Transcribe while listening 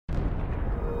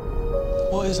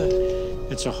What is it?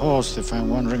 It's a horse they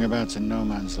found wandering about in no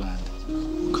man's land.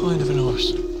 What kind of an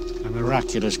horse? A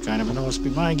miraculous kind of an horse, be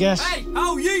my guess. Hey,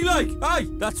 how ye like? Hey,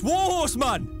 that's War Horse,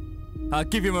 man. I'll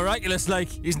give you miraculous like.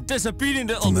 He's disobedient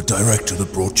little... From the director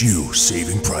that brought you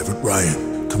Saving Private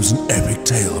Ryan comes an epic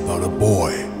tale about a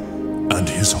boy and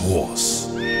his horse.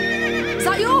 Is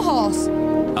that your horse?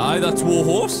 Aye, that's War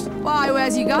Horse. Why,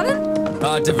 where's you got him?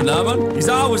 Different now, man. He's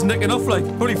always nicking off like,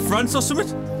 probably France or something.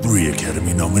 3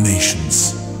 Academy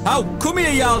nominations. How? Come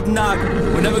here, you old nag.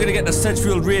 We're never gonna get the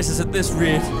Sedgefield races at this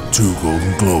rate. 2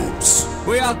 Golden Globes.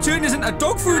 I'll turn this into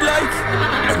dog food, like.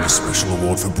 And a special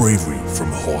award for bravery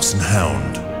from Horse and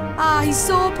Hound. Ah, he's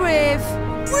so brave.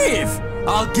 Brave?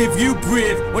 I'll give you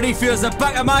brave when he feels the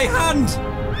back of my hand.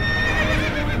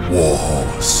 War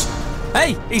Horse.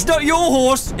 Hey, he's not your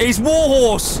horse, he's War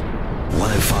Horse.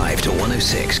 105 to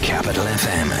 106 Capital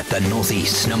FM, the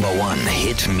Northeast's #1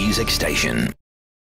 hit music station.